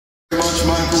much,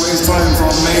 Michael. It's time for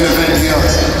our main event here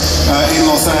in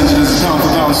Los Angeles.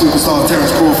 Pound-for-pound superstar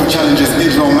Terence Crawford challenges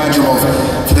Israil Madrimov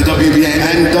for the WBA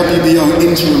and WBO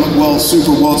Interim World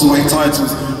Super Welterweight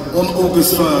titles on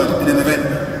August 3rd in an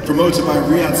event promoted by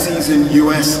Riydah Season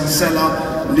US,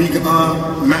 Seller, Ligue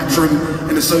 1, Matrim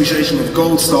in association with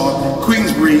Gold Star,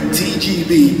 Queensbury,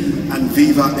 TGB and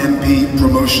Viva MP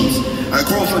Promotions.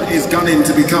 Crawford is gunning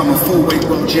to become a full-weight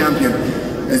world champion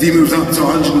as he moves up to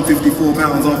 154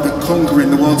 pounds after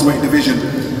conquering the welterweight division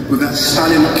with that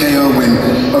stunning KO win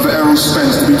over Errol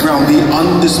Spence to be crowned the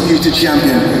undisputed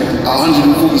champion at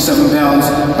 147 pounds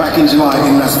back in July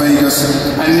in Las Vegas.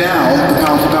 And now the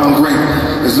pound-for-pound great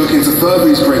is looking to further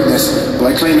his greatness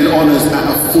by claiming honours at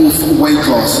a 4th weight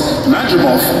class.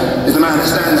 Madrimov is the man that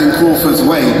stands in Crawford's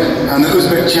way, and the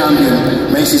Uzbek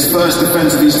champion makes his first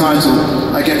defence of his title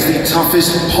against the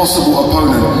toughest possible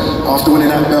opponent after winning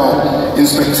that belt in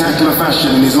spectacular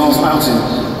fashion in his last outing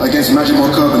against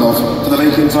Madrimov for the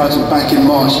vacant title back in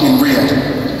March in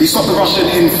Riyadh. He stopped the Russian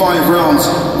in 5 rounds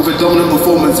with a dominant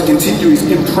performance to continue his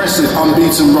impressive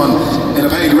unbeaten run in the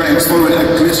paid ranks following a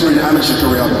glittering amateur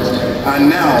career. And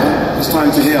now it's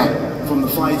time to hear from the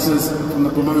fighters, from the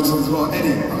promoters as well.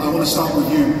 Eddie, I want to start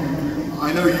with you.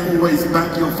 I know you always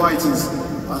back your fighters.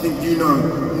 I think you know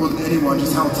more than anyone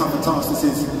just how tough a task this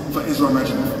is for Israil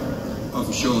Madrimov. Oh,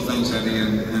 for sure. Thanks, Eddie.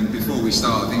 And before we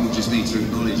start, I think we just need to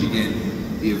acknowledge again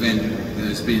the event that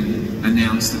has been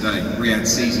announced today. Riydah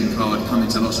Season Card coming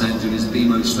to Los Angeles,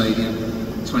 BMO Stadium,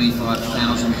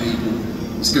 25,000 people.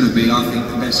 It's going to be, I think,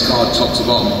 the best card top to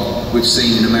bottom we've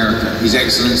seen in America. His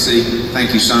Excellency,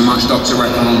 thank you so much, Dr.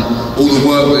 Hearn, all the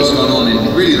work that's gone on in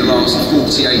really the last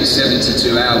 48,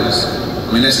 72 hours.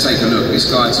 I mean, let's take a look. This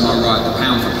guy to my right, the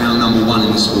pound-for-pound #1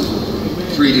 in the sport,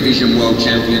 3-division world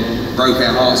champion, broke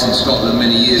our hearts in Scotland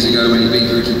many years ago when he beat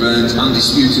Ricky Burns,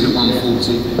 undisputed at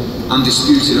 140,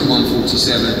 undisputed at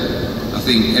 147. I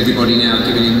think everybody now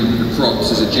giving him the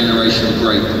props as a generational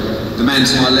great. The man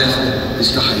to my left,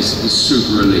 this guy is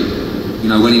super elite. You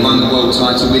know, when he won the world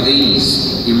title with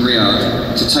ease in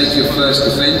Riyadh, to take your first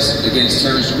defence against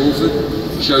Terence Crawford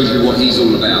shows you what he's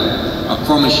all about. I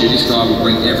promise you this guy will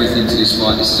bring everything to this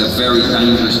fight. This is a very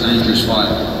dangerous fight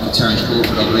for Terence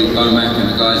Crawford. I believe Bomac and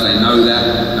the guys, they know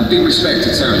that. And big respect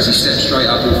to Terence. He steps straight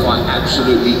up, he'll fight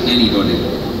absolutely anybody.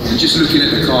 And just looking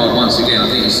at the card once again, I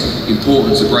think it's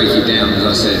important to break it down, as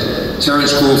I said.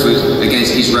 Terence Crawford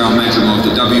against Israil Madrimov,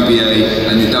 the WBA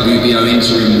and the WBO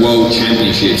Interim World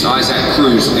Championships. Isaac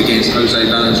Cruz against Jose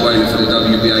Valenzuela for the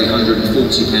WBA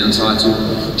 140-pound title.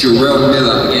 Jarrell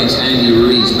Miller against Andy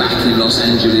Ruiz back in Los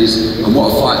Angeles. And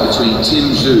what a fight between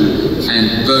Tim Tszyu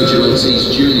and Virgil Ortiz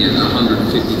Jr. at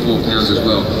 154 pounds as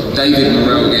well. David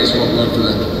Morrell against Rob Rod for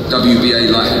the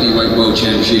WBA Light Heavyweight World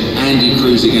Championship. Andy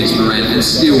Cruz against Moran, and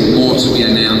still more to be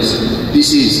announced.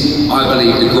 This is, I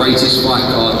believe, the greatest fight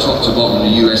card, top to bottom,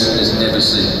 the US has ever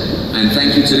seen. And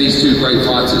thank you to these two great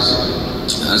fighters.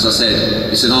 As I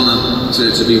said, it's an honour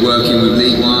to be working with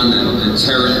League One and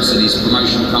Terence and his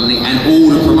promotional company and all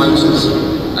the promoters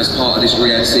as part of this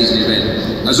Riyadh season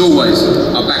event. As always,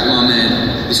 I back my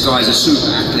man. This guy is a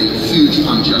super athlete, huge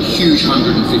puncher, huge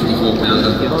 154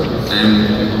 pounder.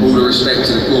 And all the respect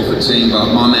to the Crawford team,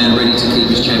 but my man ready to keep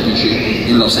his championship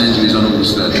in Los Angeles on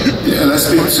August 3rd. Yeah, let's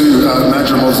speak to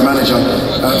Madrimov's manager,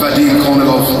 Vadim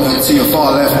Kornilov, to your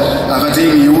far left.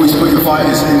 Vadim, you always put your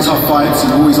fighters in tough fights,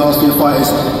 you always ask for your fighters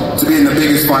to be in the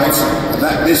biggest fights.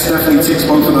 This definitely ticks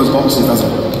both of those boxes,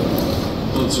 doesn't it?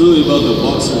 Well, it's really about the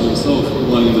boxer himself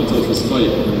wanting the toughest fight.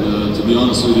 And to be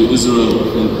honest with you, Israil,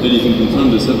 and Eddie can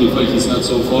confirm this, every fight he's had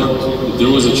so far, if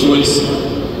there was a choice,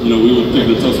 you know, we would pick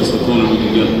the toughest opponent we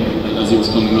can get as he was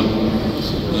coming up.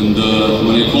 And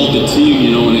when I called the team,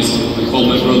 you know, and I called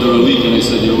my brother Alik and I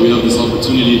said, you know, we have this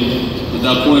opportunity. At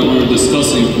that point, we were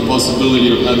discussing the possibility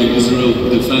of having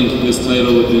Israil defend his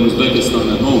title in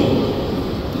Uzbekistan at home.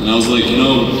 And I was like, you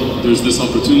know, there's this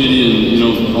opportunity, and you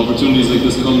know, opportunities like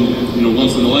this come, you know,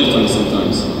 once in a lifetime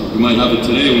sometimes. We might have it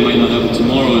today, we might not have it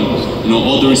tomorrow, and you know,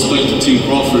 all the respect to Team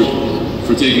Crawford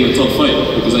for taking a tough fight,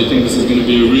 because I think this is going to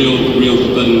be a real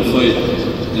competitive fight.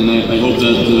 And I hope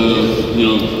that, you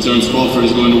know, Terence Crawford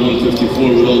is going to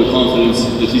 154 with all the confidence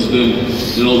that he's been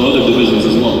in all the other divisions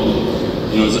as well.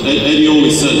 You know, as Eddie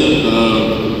always said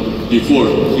before,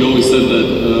 he always said that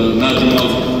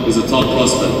Madrimov is a top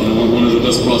prospect, you know, one of the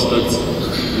best prospects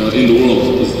in the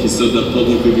world. He said that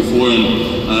publicly before,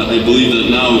 and I believe that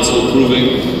now it's all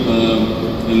proving,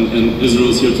 and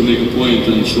Israel is here to make a point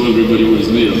and show everybody what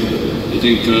he's made of. I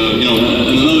think, you know,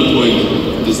 and another point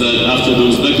is that after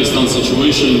the Uzbekistan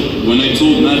situation, when I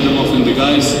told Madrimov and the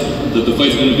guys that the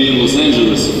fight's going to be in Los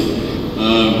Angeles,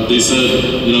 they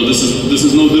said, you know, this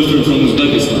is no different from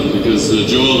Uzbekistan, because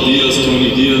Joel Diaz,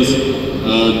 Tony Diaz.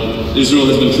 Israil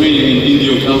has been training in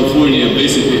Indio, California,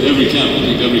 basically every camp. I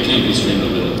think every camp he's trained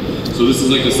over there. So this is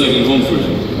like a second home for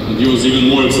him. And he was even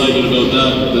more excited about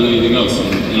that than anything else.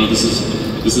 And, you know, this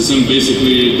is him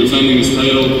basically defending his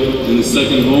title in his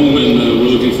second home, and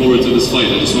we're looking forward to this fight.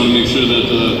 I just want to make sure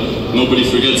that nobody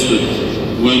forgets that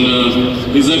when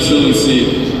His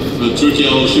Excellency Turkey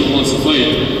Al-Sheikh wants to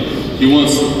fight, he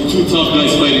wants two top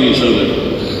guys fighting each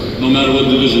other, no matter what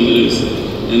division it is.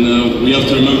 And we have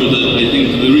to remember that I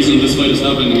think the reason this fight is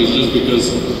happening is just because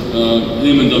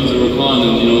him and Dr. Hearn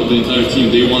and, you know, the entire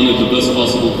team, they wanted the best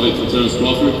possible fight for Terence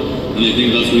Crawford, and I think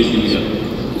that's what he's going to get.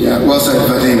 Yeah, well said,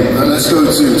 Vadim. Let's go to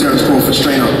Terence Crawford's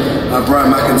trainer, Brian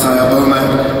Mcintyre,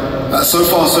 Bomac. So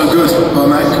far, so good,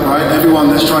 Bomac, right? Everyone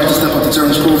that's tried to step up to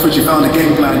Terence Crawford, you found a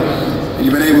game plan, and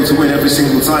you've been able to win every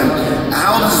single time.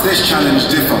 How does this challenge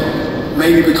differ?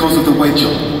 Maybe because of the weight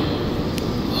jump?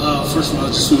 First of all, I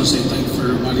just want to say thank you for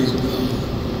everybody,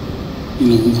 you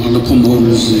know, all the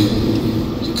promoters and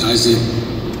the guys that,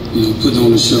 you know, put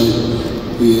on the show.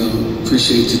 We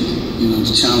appreciate it, you know,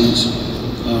 the challenge.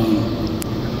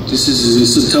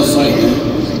 It's a tough fight, man.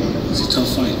 It's a tough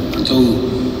fight. I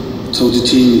told the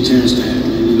team and Terence that,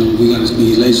 man, you know, we got to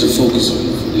be laser focused on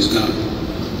this guy.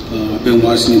 I've been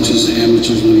watching him since the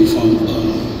amateurs when he fought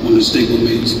one of the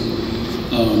stablemates.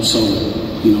 So,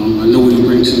 you know, I know what he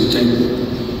brings to the table,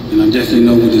 and I definitely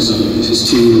know what his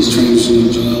team, his trainers do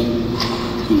as well.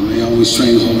 You know, they always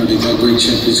train hard. They got great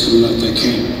champions coming out that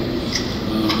camp.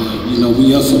 But you know,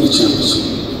 we up for the championship.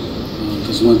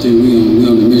 Because one thing we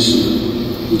on the mission.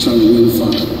 We're trying to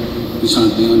unify. We're trying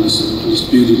to be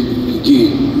undisputed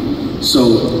again.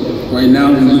 So right now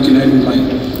we're looking at him like,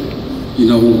 you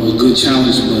know, a good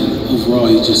challenge, but overall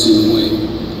he's just in the way.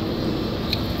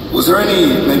 Was there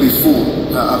any maybe thought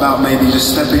about maybe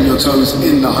just stepping your toes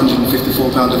in the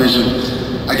 154-pound division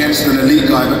against an elite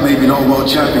guy, but maybe not a world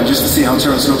champion, just to see how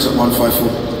Terence looks at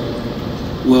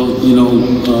 154? Well, you know,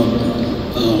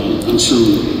 I'm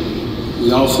sure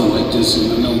we all feel like this,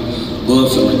 and I know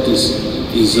Bud feel like this.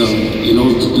 Is in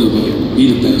order to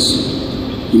be the best,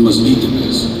 you must beat the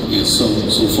best. And so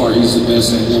far he's the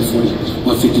best at 140,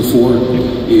 154,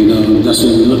 and that's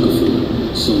what we're looking for.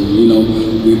 So, you know,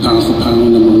 we're pound for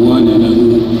pound number one, and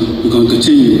we're going to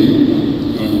continue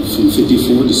it from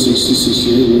 54 to 60,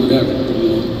 68, whatever. You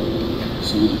know.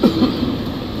 So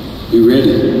we're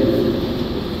ready.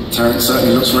 Terence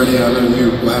certainly looks ready. I know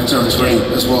you will have Terence ready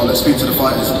as well. Let's speak to the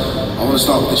fighters. I want to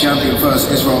start with the champion first,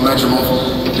 Israil Madrimov.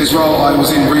 Israil, I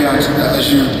was in Riyadh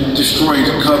as you destroyed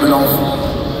Kurbanov.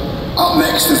 Up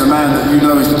next is a man that you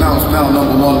know is the pound-for-pound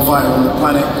 #1 fighter on the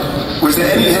planet. Was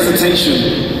there any hesitation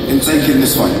in taking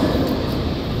this fight?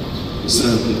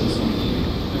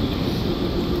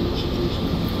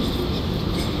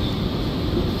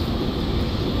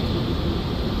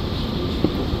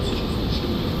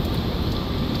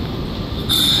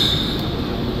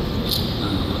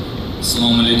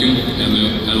 Assalamu alaikum.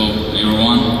 Hello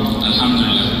everyone.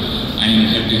 Alhamdulillah. I am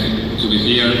happy to be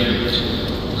here.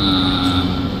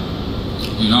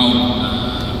 You know,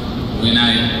 when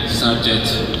I started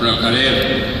pro career,